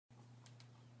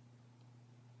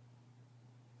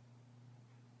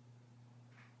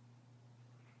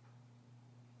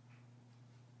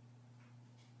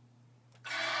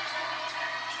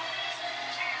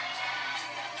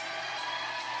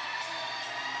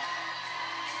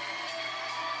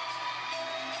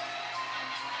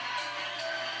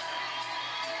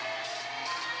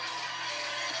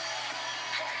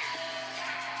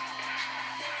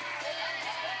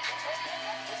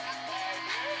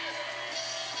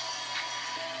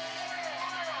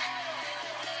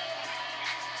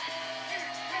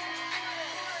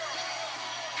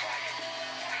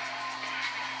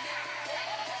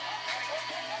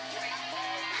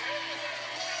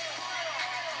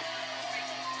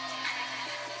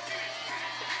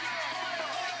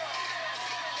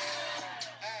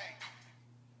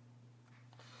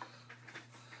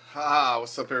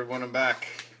What's up, everyone? I'm back.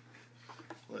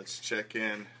 Let's check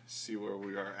in, see where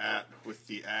we are at with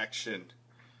the action.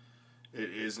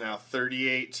 It is now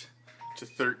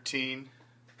 38-13.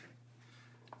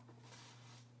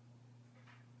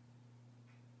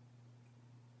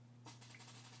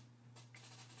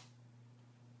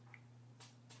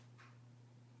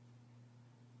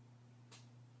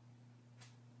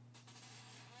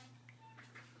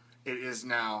 It is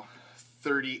now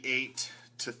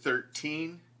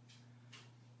 38-13.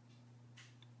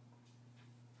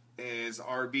 As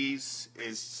Arby's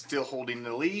is still holding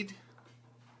the lead.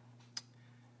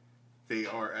 They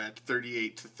are at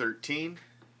 38-13.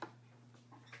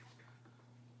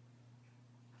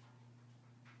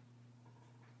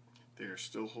 They are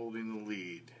still holding the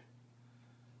lead.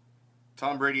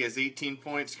 Tom Brady has 18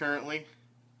 points currently.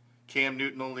 Cam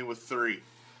Newton only with 3.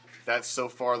 That's so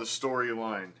far the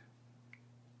storyline.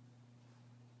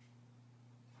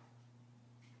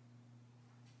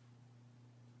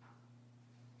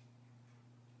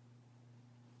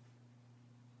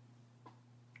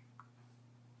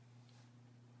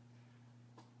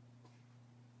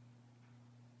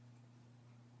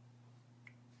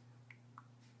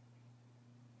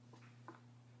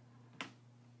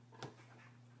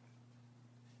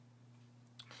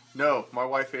 No, my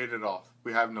wife ate it all.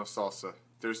 We have no salsa.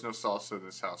 There's no salsa in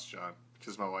this house, John,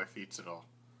 because my wife eats it all.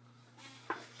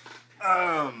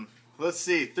 Let's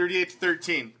see,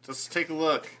 38-13. Let's take a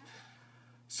look.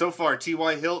 So far,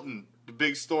 T.Y. Hilton, the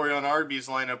big story on Arby's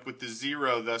lineup with the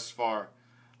 0 thus far.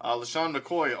 LaShawn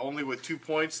McCoy only with 2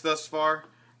 points thus far.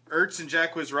 Ertz and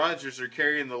Jacquizz Rodgers are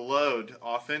carrying the load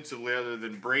offensively, other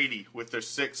than Brady with their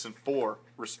 6 and 4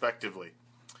 respectively.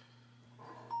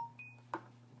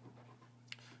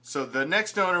 So the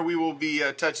next owner we will be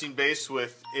touching base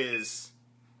with is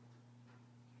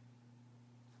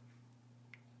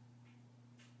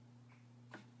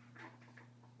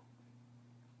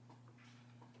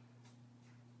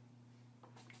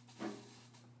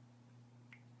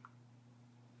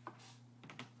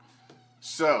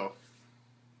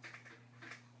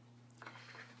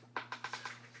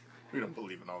we don't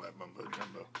believe in all that mumbo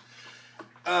jumbo.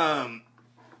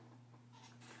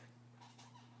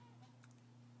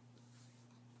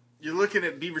 You're looking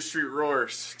at Beaver Street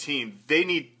Roar's team.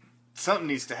 Something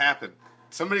needs to happen.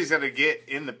 Somebody's got to get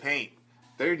in the paint.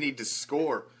 They need to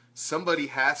score. Somebody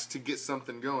has to get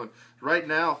something going. Right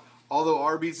now, although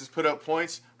Arby's has put up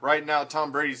points, right now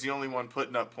Tom Brady's the only one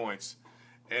putting up points.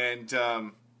 And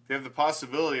they have the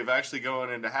possibility of actually going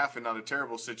into half and not a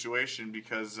terrible situation,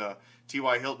 because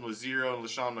T.Y. Hilton with 0 and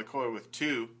LaShawn McCoy with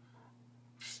 2.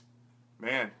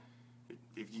 Man,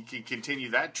 if you can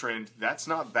continue that trend, that's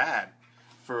not bad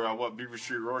for what Beaver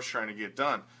Street Roar's trying to get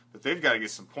done. But they've got to get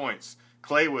some points.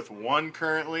 Clay with 1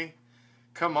 currently.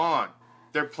 Come on.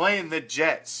 They're playing the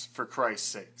Jets, for Christ's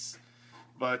sakes.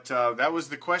 But that was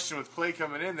the question with Clay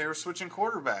coming in. They were switching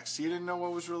quarterbacks. So you didn't know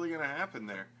what was really going to happen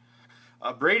there.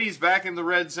 Brady's back in the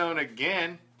red zone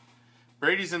again.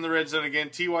 Brady's in the red zone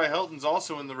again. T.Y. Hilton's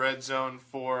also in the red zone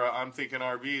for, I'm thinking,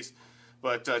 RBs.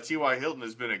 But T.Y. Hilton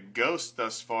has been a ghost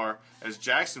thus far, as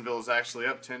Jacksonville is actually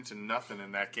up 10-0 in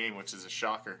that game, which is a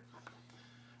shocker.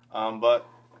 But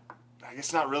I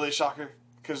guess not really a shocker,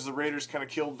 because the Raiders kind of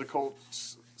killed the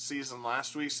Colts season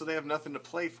last week, so they have nothing to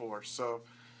play for. So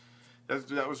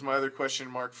that was my other question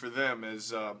mark for them,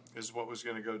 is what was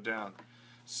going to go down.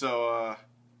 So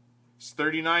it's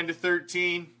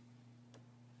 39-13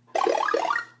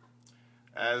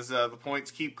 as the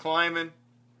points keep climbing.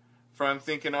 I'm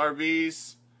thinking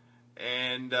RBs,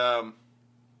 and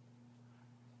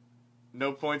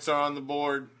no points are on the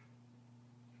board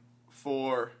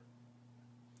for,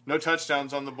 no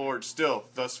touchdowns on the board still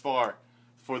thus far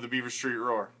for the Beaver Street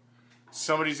Roar.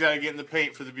 Somebody's got to get in the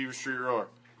paint for the Beaver Street Roar.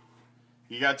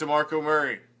 You got DeMarco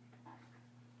Murray.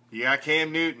 You got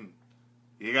Cam Newton.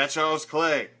 You got Charles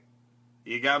Clay.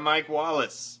 You got Mike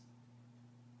Wallace.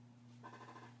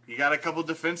 You got a couple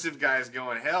defensive guys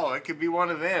going. Hell, it could be one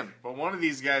of them. But one of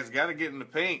these guys got to get in the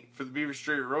paint for the Beaver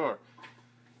Street Roar.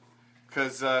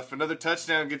 Because if another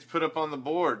touchdown gets put up on the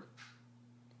board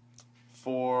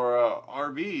for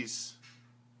RBs,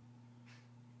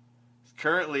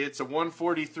 currently it's a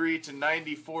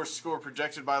 143-94 score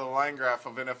projected by the line graph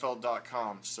of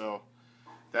NFL.com. So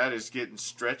that is getting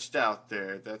stretched out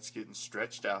there. That's getting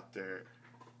stretched out there.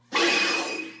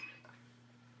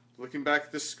 Looking back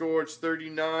at the score, it's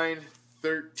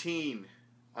 39-13.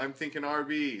 I'm thinking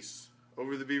RBs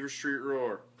over the Beaver Street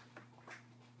Roar.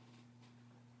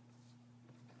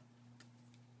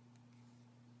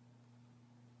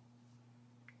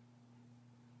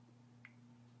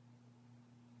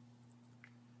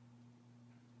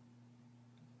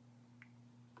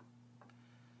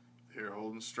 here,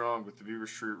 holding strong, but the Beaver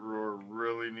Street Roar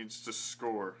really needs to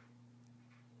score.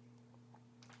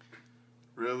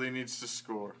 Really needs to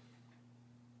score.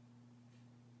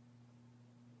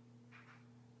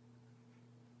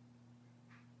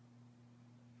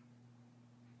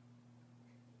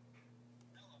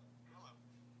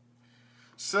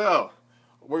 So,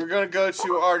 we're going to go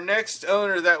to our next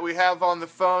owner that we have on the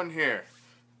phone here.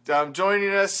 Joining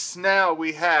us now,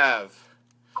 we have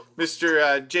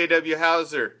Mr. J.W.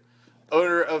 Hauser,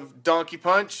 owner of Donkey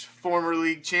Punch, former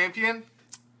league champion.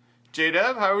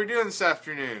 J-Dub, how are we doing this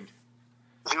afternoon?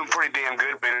 Doing pretty damn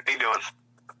good, man. How you doing?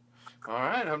 All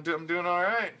right, I'm doing all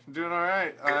right. I'm doing all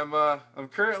right. I'm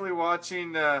currently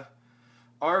watching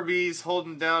Arby's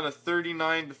holding down a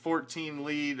 39-14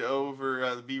 lead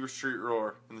over the Beaver Street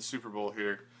Roar in the Super Bowl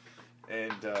here,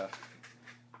 and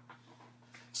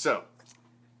so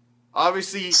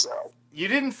obviously you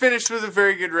didn't finish with a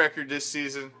very good record this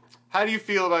season. How do you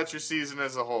feel about your season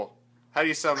as a whole? How do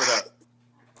you sum it up?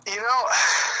 You know,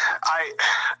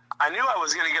 I knew I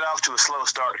was going to get off to a slow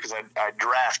start because I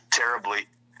draft terribly,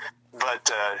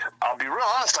 but I'll be real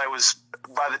honest.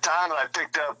 By the time that I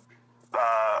picked up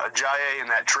Ajayi in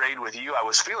that trade with you, I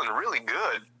was feeling really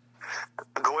good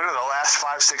going into the last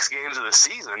 5-6 games of the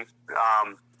season.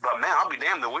 But man, I'll be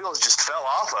damned, the wheels just fell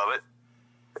off of it,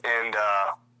 and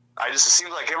it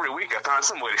seemed like every week I found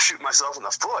some way to shoot myself in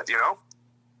the foot. You know?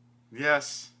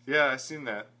 Yes. Yeah, I've seen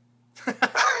that.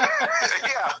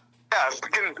 yeah. That's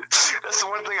the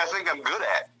one thing I think I'm good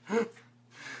at.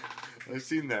 I've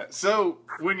seen that. So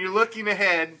when you're looking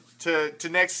ahead to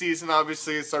next season,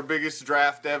 obviously it's our biggest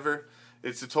draft ever.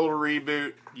 It's a total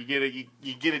reboot. You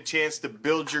get a chance to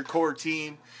build your core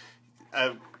team.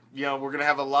 We're gonna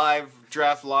have a live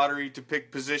draft lottery to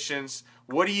pick positions.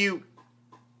 What do you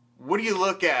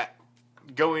look at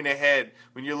going ahead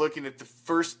when you're looking at the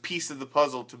first piece of the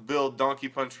puzzle to build Donkey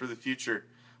Punch for the future?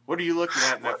 What are you looking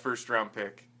at in that first round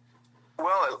pick?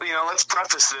 Well, let's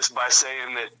preface this by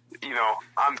saying that,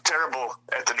 I'm terrible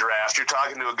at the draft. You're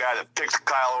talking to a guy that picked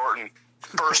Kyle Orton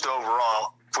first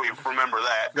overall, if we remember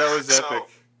that. That was epic.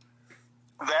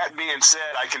 So, that being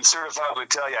said, I can certifiably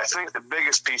tell you, I think the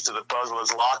biggest piece of the puzzle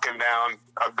is locking down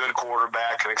a good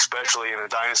quarterback, and especially in a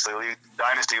dynasty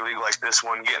league like this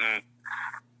one, getting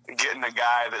a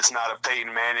guy that's not a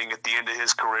Peyton Manning at the end of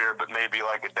his career, but maybe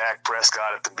like a Dak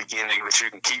Prescott at the beginning that you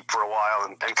can keep for a while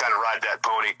and kind of ride that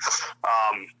pony.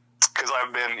 Because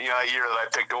I've been, that year that I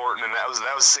picked Orton, and that was the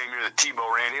same year that Tebow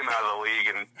ran him out of the league,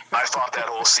 and I fought that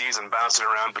whole season bouncing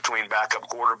around between backup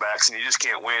quarterbacks, and you just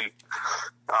can't win.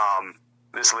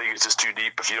 This league is just too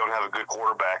deep if you don't have a good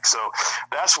quarterback. So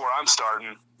that's where I'm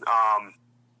starting.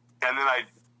 And then I,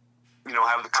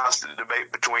 have the constant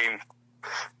debate between,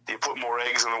 do you put more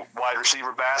eggs in the wide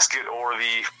receiver basket or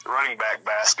the running back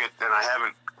basket? And I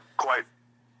haven't quite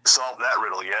solved that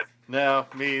riddle yet. No,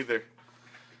 me either.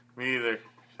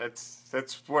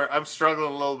 That's where I'm struggling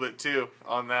a little bit too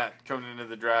on that coming into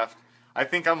the draft. I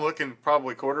think I'm looking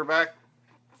probably quarterback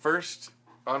first.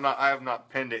 I have not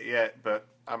penned it yet, but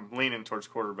I'm leaning towards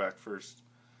quarterback first.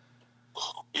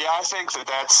 Yeah, I think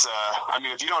that's.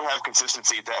 If you don't have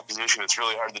consistency at that position, it's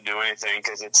really hard to do anything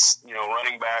because it's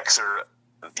running backs are,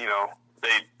 you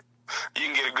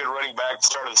can get a good running back at the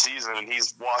start of the season and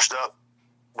he's washed up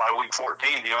by week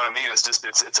 14. You know what I mean? It's just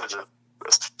it's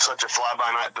such a fly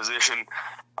by night position.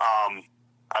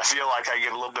 I feel like I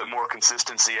get a little bit more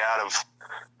consistency out of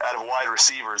wide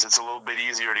receivers. It's a little bit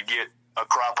easier to get a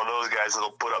crop of those guys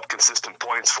that'll put up consistent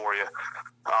points for you.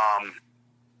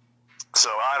 So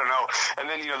I don't know. And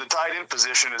then, the tight end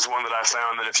position is one that I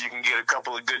found that if you can get a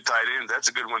couple of good tight ends, that's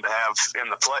a good one to have in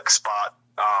the flex spot.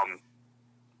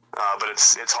 But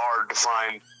it's hard to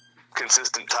find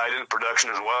consistent tight end production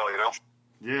as well,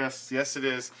 Yes, it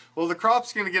is. Well, the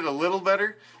crop's going to get a little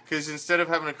better because instead of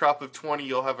having a crop of 20,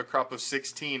 you'll have a crop of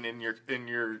 16 in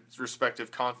your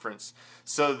respective conference.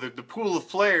 So the pool of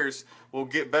players will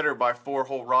get better by 4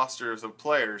 whole rosters of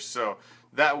players. So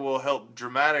that will help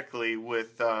dramatically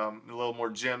with a little more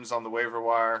gems on the waiver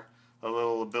wire, a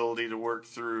little ability to work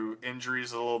through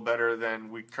injuries a little better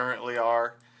than we currently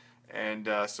are. And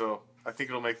so I think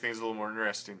it'll make things a little more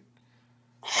interesting.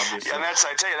 Obviously. Yeah, and I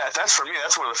tell you that's for me,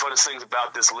 that's one of the funnest things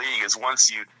about this league is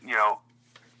once you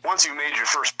made your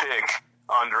first pick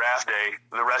on draft day,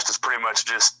 the rest is pretty much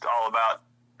just all about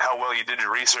how well you did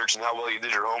your research and how well you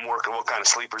did your homework and what kind of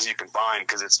sleepers you can find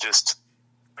because it's just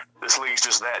this league's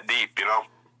just that deep,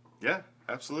 Yeah,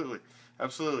 absolutely.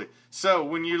 So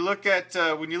when you look at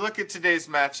today's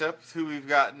matchup, who we've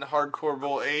got in the Hardcore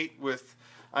Bowl 8 with,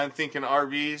 I'm thinking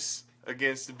Arby's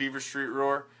against the Beaver Street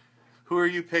Roar. Who are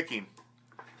you picking?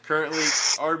 Currently,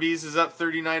 Arby's is up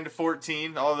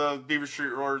 39-14, although Beaver Street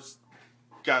Roar's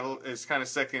it's kind of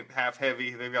second half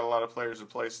heavy. They've got a lot of players to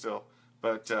play still.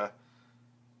 But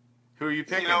who are you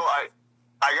picking? You know,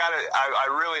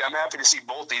 I'm happy to see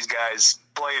both these guys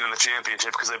playing in the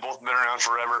championship because they've both been around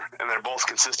forever and they're both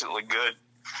consistently good.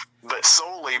 But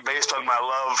solely based on my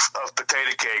love of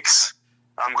potato cakes,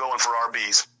 I'm going for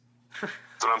RBs. That's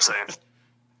what I'm saying.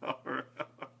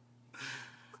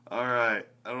 All right.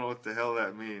 I don't know what the hell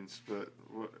that means, but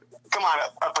come on,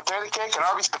 a potato cake, an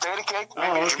Arby's potato cake,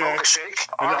 maybe okay. Jamocha shake.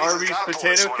 An Arby's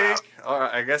potato cake? Out. All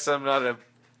right. I guess I'm not a.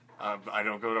 I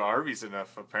don't go to Arby's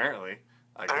enough. Apparently.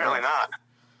 Apparently not.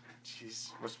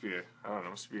 Jeez, must be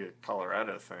a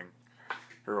Colorado thing,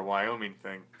 or a Wyoming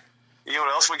thing. You know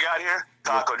what else we got here?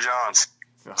 Taco John's.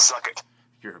 Oh, suck it.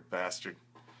 You're a bastard.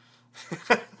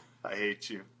 I hate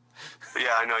you.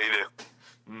 Yeah, I know you do.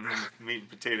 Meat and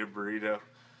potato burrito.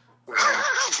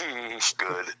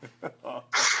 Good.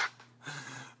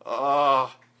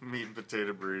 Oh, meat and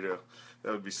potato burrito.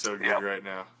 That would be so good right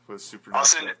now with super. I'll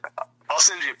send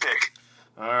you a pic.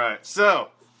 All right, so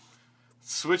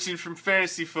switching from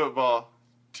fantasy football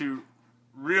to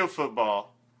real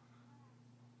football.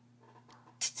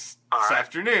 This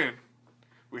afternoon,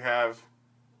 we have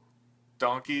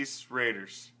Donkeys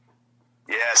Raiders.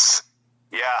 Yes,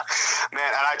 yeah, man.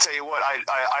 And I tell you what,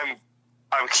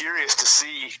 I'm curious to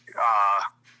see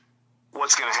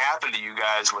what's going to happen to you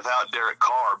guys without Derek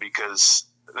Carr because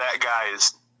that guy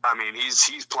is. I mean,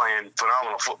 he's playing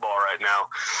phenomenal football right now.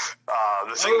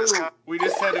 The thing we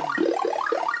just had a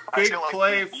big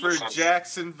play for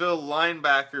Jacksonville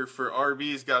linebacker for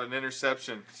RB's got an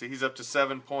interception. So he's up to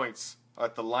 7 points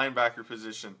at the linebacker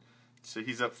position. So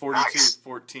he's up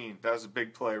 42-14. That was a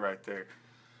big play right there.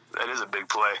 That is a big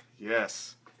play.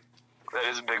 Yes. That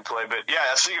is a big play. But,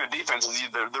 yeah, speaking of defenses,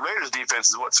 the Raiders' defense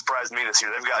is what surprised me this year.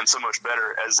 They've gotten so much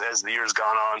better as the year's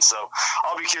gone on. So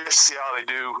I'll be curious to see how they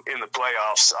do in the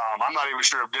playoffs. I'm not even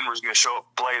sure if Denver's going to show up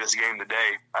and play this game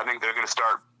today. I think they're going to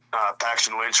start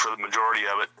Paxton Lynch for the majority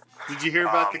of it. Did you hear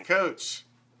about the coach?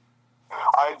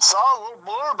 I saw a little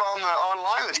blurb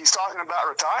online that he's talking about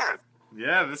retiring.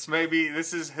 Yeah, this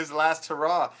is his last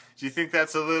hurrah. Do you think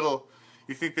that's a little?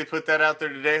 You think they put that out there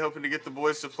today, hoping to get the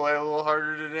boys to play a little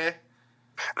harder today?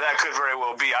 That could very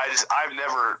well be. I've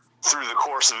never, through the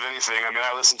course of anything. I mean,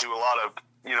 I listen to a lot of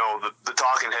the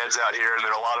talking heads out here, and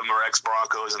there are a lot of them are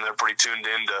ex-Broncos, and they're pretty tuned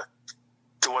in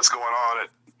to what's going on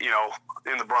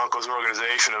in the Broncos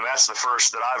organization, and that's the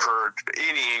first that I've heard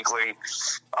any inkling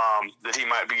that he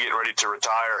might be getting ready to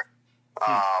retire.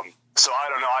 So I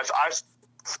don't know.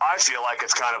 I feel like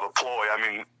it's kind of a ploy. I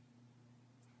mean,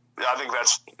 I think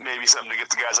that's maybe something to get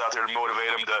the guys out there to motivate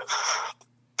them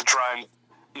to try and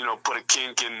put a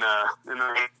kink in the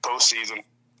postseason.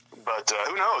 But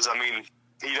who knows? I mean,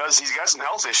 he's got some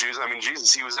health issues. I mean,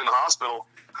 Jesus, he was in the hospital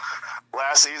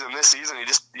last season. This season, he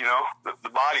just the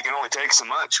body can only take so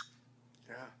much.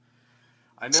 Yeah,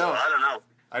 I know. So, I don't know.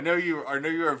 I know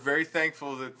you are very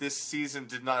thankful that this season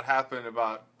did not happen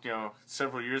about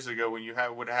several years ago when you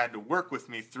would have had to work with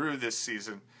me through this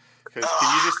season. Because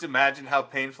can you just imagine how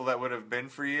painful that would have been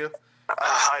for you?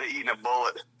 I'd have eaten a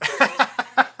bullet.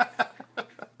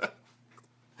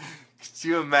 Could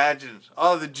you imagine?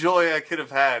 Oh, the joy I could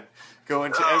have had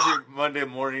going to every Monday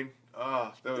morning.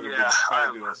 Oh, that would have been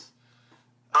fabulous.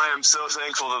 I am so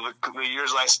thankful that the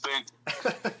years I spent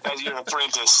as your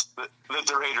apprentice that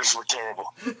the Raiders were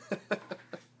terrible.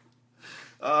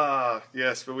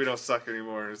 Yes, but we don't suck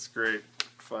anymore. It's great.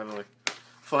 Finally, we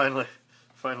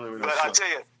don't suck.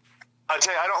 I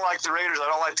tell you, I don't like the Raiders. I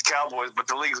don't like the Cowboys, but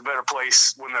the league's a better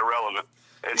place when they're relevant.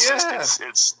 This has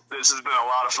been a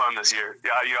lot of fun this year.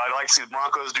 Yeah, I'd like to see the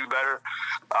Broncos do better,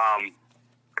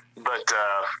 but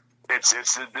it's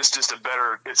just a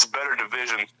better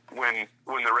division when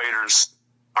the Raiders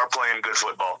are playing good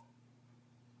football.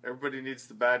 Everybody needs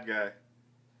the bad guy.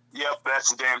 Yep,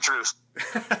 that's the damn truth.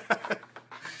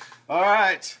 All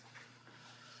right.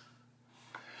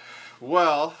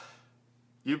 Well,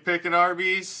 you picking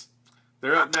RBs?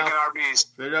 They're up now. RBs.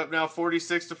 They're up now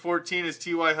 46-14 as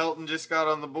T.Y. Hilton just got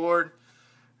on the board.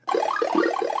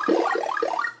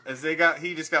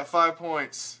 He just got 5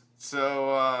 points.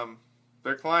 So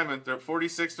they're climbing. They're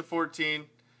 46-14.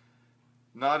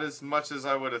 Not as much as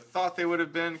I would have thought they would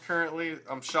have been currently.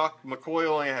 I'm shocked McCoy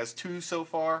only has 2 so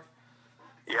far.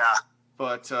 Yeah.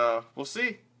 But we'll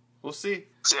see. We'll see.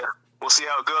 Yeah. We'll see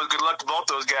how it goes. Good luck to both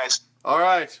those guys. All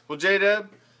right. Well, J-Dub,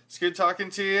 it's good talking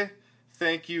to you.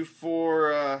 Thank you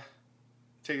for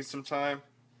taking some time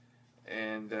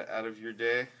and out of your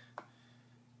day.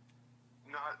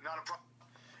 Not a problem.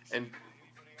 And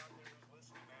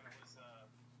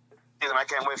I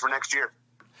can't wait for next year.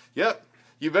 Yep,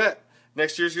 you bet.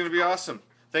 Next year's going to be awesome.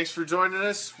 Thanks for joining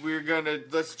us.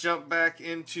 Let's jump back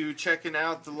into checking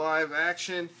out the live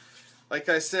action. Like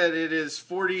I said, it is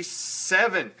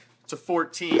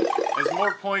 47-14 as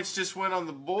more points just went on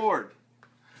the board.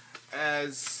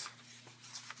 As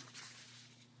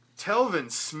Telvin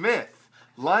Smith,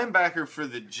 linebacker for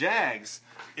the Jags,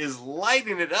 is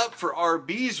lighting it up for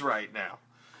RBs right now.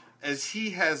 As he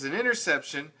has an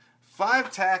interception,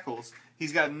 5 tackles.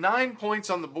 He's got 9 points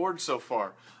on the board so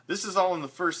far. This is all in the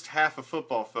first half of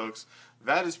football, folks.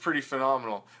 That is pretty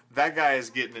phenomenal. That guy is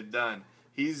getting it done.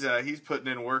 He's putting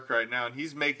in work right now, and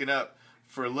he's making up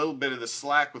for a little bit of the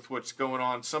slack with what's going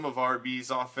on. Some of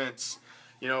RB's offense,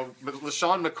 but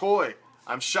LaShawn McCoy,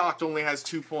 I'm shocked, only has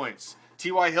 2 points.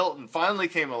 T.Y. Hilton finally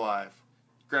came alive.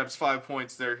 Grabs 5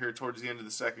 points there here towards the end of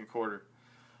the second quarter.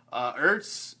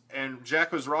 Ertz and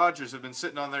Jacquez Rogers have been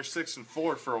sitting on their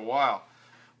 6-4 for a while.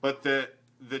 But the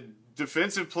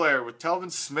defensive player with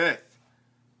Telvin Smith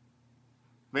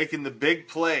making the big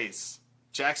plays,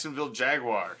 Jacksonville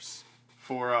Jaguars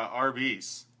for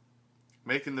RBs,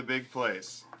 making the big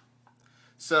plays.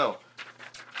 So,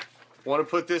 want to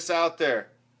put this out there.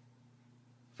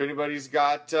 If anybody's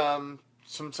got some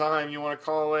time you want to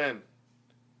call in,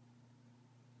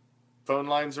 phone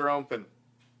lines are open.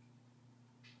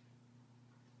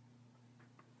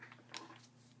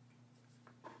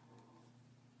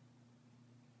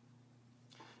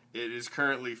 It is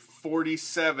currently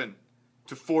 47-14.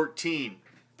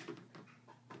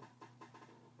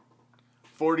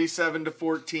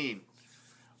 47-14.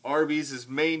 Arby's is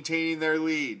maintaining their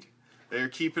lead. They're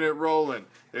keeping it rolling.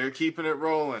 They're keeping it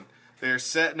rolling. They're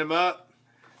setting them up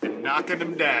and knocking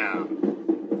them down.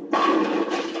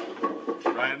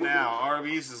 Right now,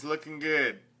 Arby's is looking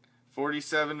good.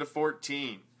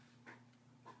 47-14.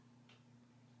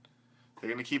 They're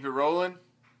going to keep it rolling?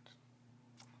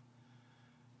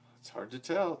 It's hard to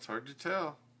tell. It's hard to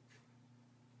tell.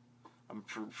 I'm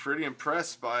pretty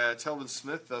impressed by Telvin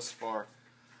Smith thus far.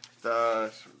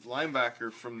 The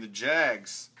linebacker from the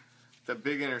Jags. That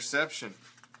big interception.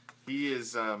 He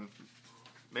is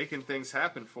making things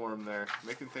happen for him there.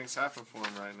 Making things happen for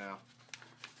him right now.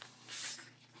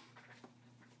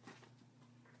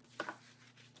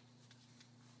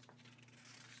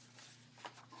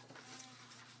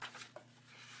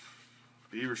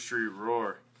 Beaver Street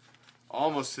Roar.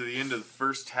 Almost to the end of the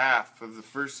first half of the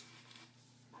first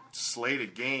slate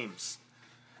of games.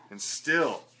 And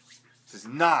still has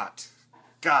not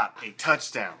got a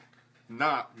touchdown.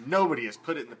 Nobody has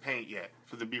put it in the paint yet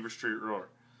for the Beaver Street Roar.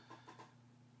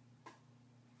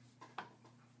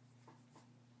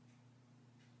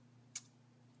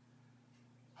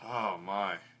 Oh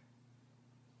my.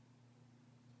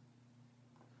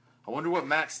 I wonder what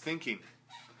Matt's thinking.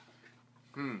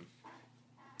 Wonder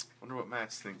what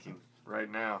Matt's thinking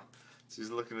right now. So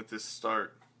he's looking at this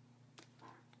start.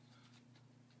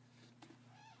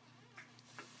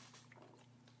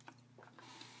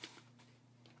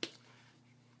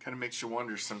 Kind of makes you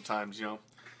wonder sometimes,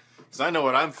 because I know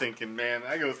what I'm thinking, man.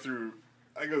 I go through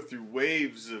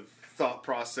waves of thought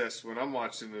process when I'm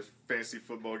watching the fantasy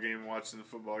football game, watching the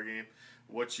football game,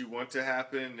 what you want to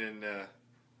happen, and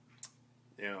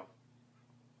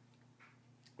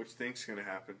what you think's going to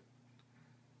happen.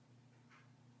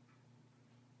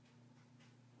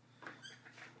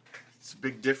 It's a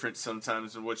big difference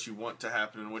sometimes in what you want to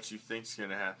happen and what you think's going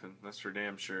to happen. That's for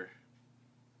damn sure.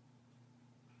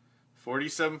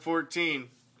 47-14.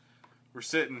 We're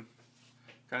sitting.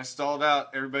 Kind of stalled out.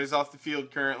 Everybody's off the field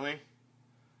currently.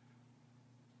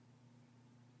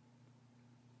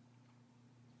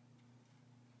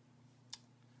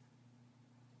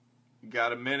 You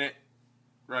got a minute.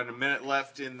 Right, a minute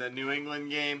left in the New England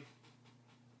game.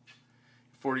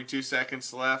 42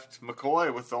 seconds left.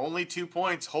 McCoy with only 2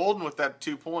 points. Holden with that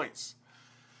 2 points.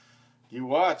 You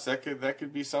watch. That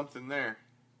could be something there.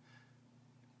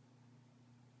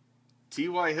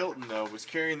 T.Y. Hilton, though, was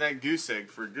carrying that goose egg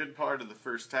for a good part of the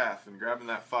first half, and grabbing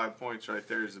that 5 points right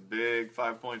there is a big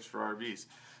 5 points for RBs.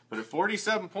 But at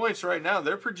 47 points right now,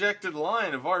 their projected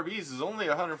line of RBs is only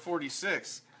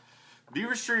 146.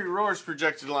 Beaver Street Roar's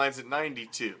projected line's at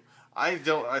 92. I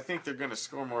think they're going to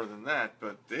score more than that,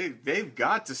 but they've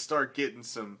got to start getting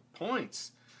some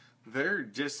points. They're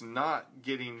just not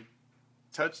getting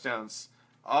touchdowns.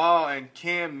 Oh, and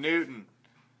Cam Newton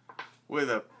with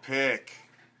a pick.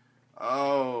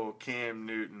 Oh, Cam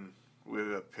Newton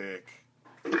with a pick.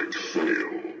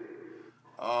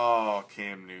 Oh,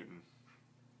 Cam Newton.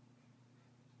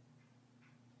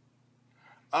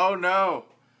 Oh no,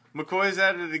 McCoy's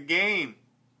out of the game.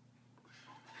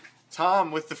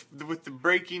 Tom with the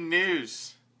breaking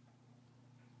news.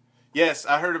 Yes,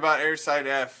 I heard about Airside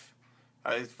F.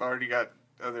 I've already got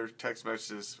other text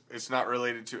messages. It's not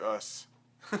related to us.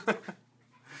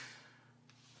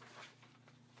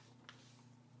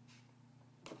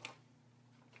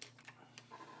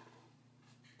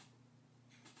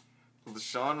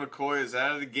 LaShawn McCoy is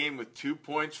out of the game with 2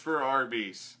 points for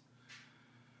Arby's.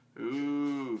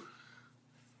 Ooh.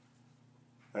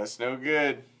 That's no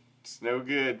good. It's no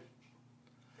good.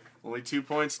 Only 2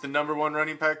 points to the number 1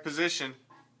 running back position.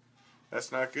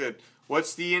 That's not good.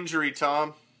 What's the injury,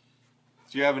 Tom?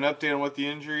 Do you have an update on what the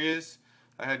injury is?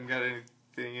 I hadn't got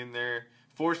anything in there.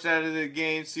 Forced out of the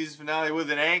game, season finale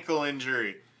with an ankle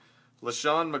injury.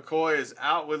 LaShawn McCoy is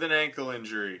out with an ankle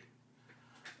injury.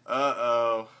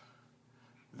 Uh-oh.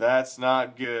 That's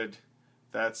not good.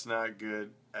 That's not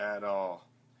good at all.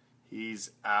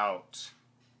 He's out.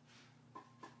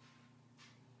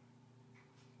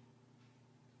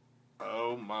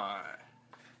 Oh my.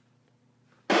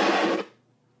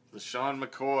 LaShawn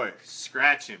McCoy,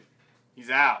 scratch him. He's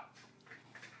out.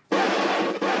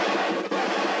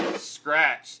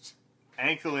 Scratched.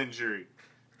 Ankle injury.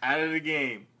 Out of the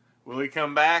game. Will he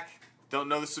come back? Don't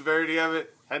know the severity of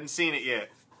it. Hadn't seen it yet.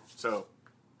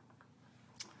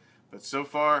 But so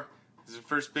far, this is the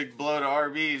first big blow to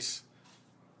RBs.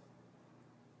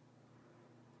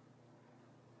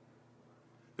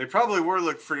 They probably were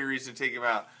looking for any reason to take him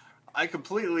out. I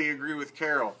completely agree with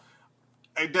Carol.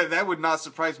 That would not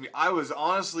surprise me. I was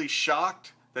honestly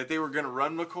shocked that they were going to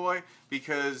run McCoy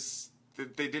because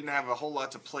they didn't have a whole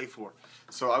lot to play for.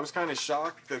 So I was kind of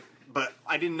shocked, but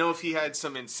I didn't know if he had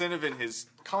some incentive in his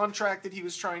contract that he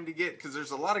was trying to get, because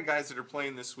there's a lot of guys that are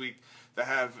playing this week that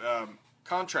have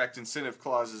contract incentive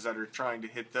clauses that are trying to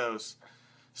hit those.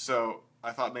 So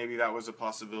I thought maybe that was a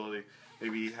possibility.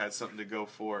 Maybe he had something to go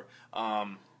for.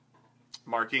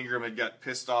 Mark Ingram had got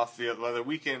pissed off the other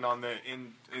weekend on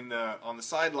the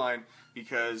sideline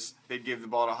because they'd give the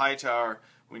ball to Hightower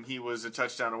when he was a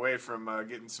touchdown away from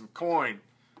getting some coin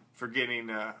for getting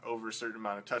over a certain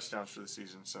amount of touchdowns for the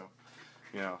season. So,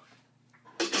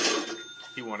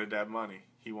 he wanted that money.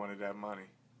 He wanted that money.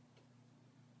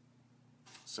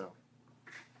 So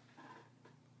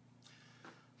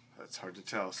that's hard to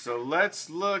tell. So let's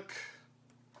look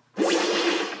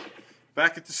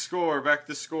back at the score.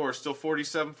 Still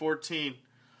 47-14.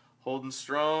 Holding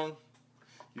strong.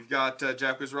 You've got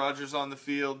Jacquizz Rodgers on the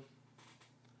field.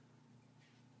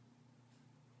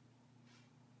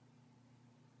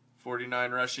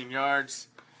 .49 rushing yards.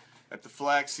 At the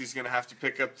flex, he's going to have to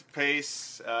pick up the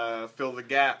pace, fill the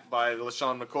gap by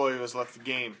LaShawn McCoy, who has left the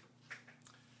game.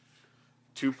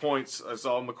 2 points is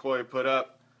all McCoy put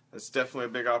up. That's definitely a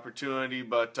big opportunity,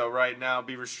 but right now,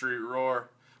 Beaver Street Roar,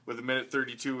 with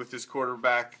 1:32 with his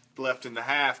quarterback left in the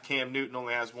half, Cam Newton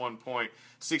only has 1 point,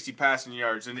 60 passing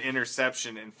yards, an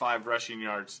interception, and 5 rushing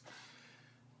yards.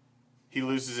 He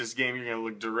loses this game, you're going to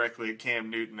look directly at Cam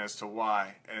Newton as to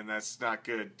why, and that's not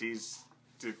good. He's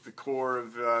the core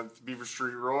of Beaver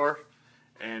Street Roar,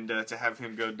 and to have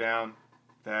him go down,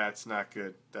 that's not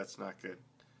good. That's not good.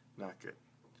 Not good.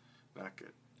 Not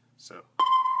good. So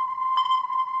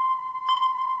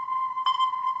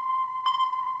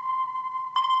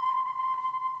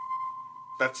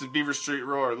that's the Beaver Street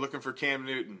Roar, looking for Cam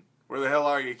Newton. Where the hell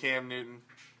are you, Cam Newton?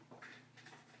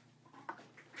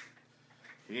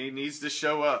 He needs to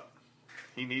show up.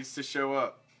 He needs to show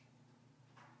up.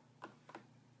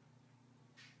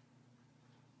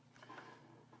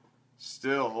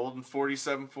 Still holding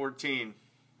 47-14.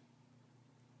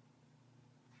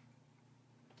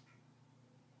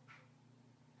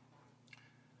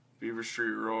 Beaver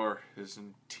Street Roar, his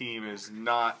team has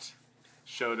not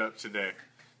showed up today.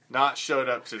 Not showed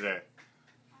up today.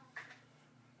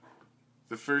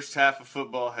 The first half of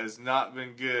football has not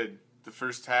been good. The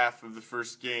first half of the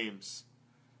first games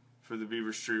for the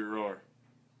Beaver Street Roar.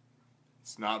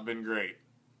 It's not been great.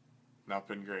 Not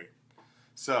been great.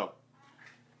 So,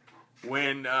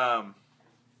 when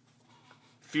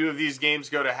few of these games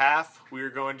go to half, we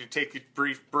are going to take a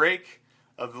brief break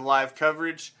of the live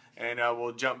coverage, and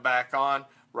we'll jump back on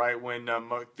right when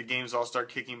the games all start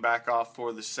kicking back off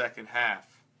for the second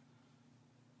half.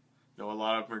 I know a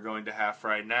lot of them are going to half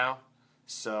right now,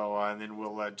 so and then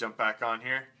we'll jump back on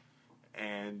here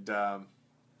and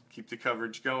keep the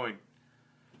coverage going.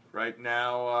 Right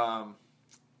now,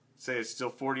 say it's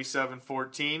still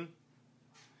 47-14.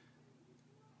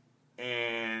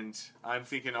 And I'm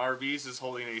thinking RBs is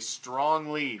holding a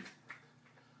strong lead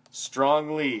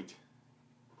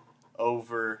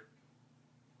over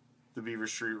the Beaver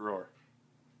Street Roar.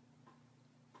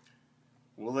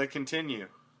 Will it continue?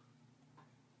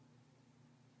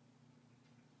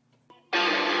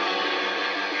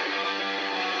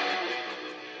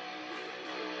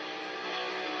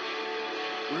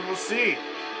 we will see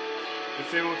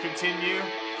if they will continue.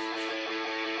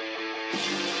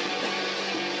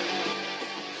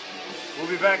 We'll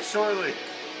be back shortly.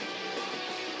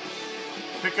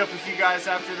 Pick up with you guys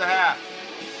after the half.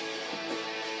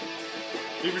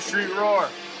 Beaver Street Roar.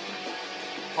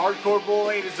 Hardcore Bull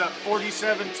 8 is up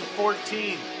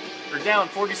 47-14. Or down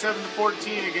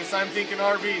 47-14 against I'm Thinking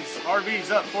RBs.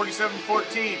 RBs up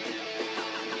 47-14.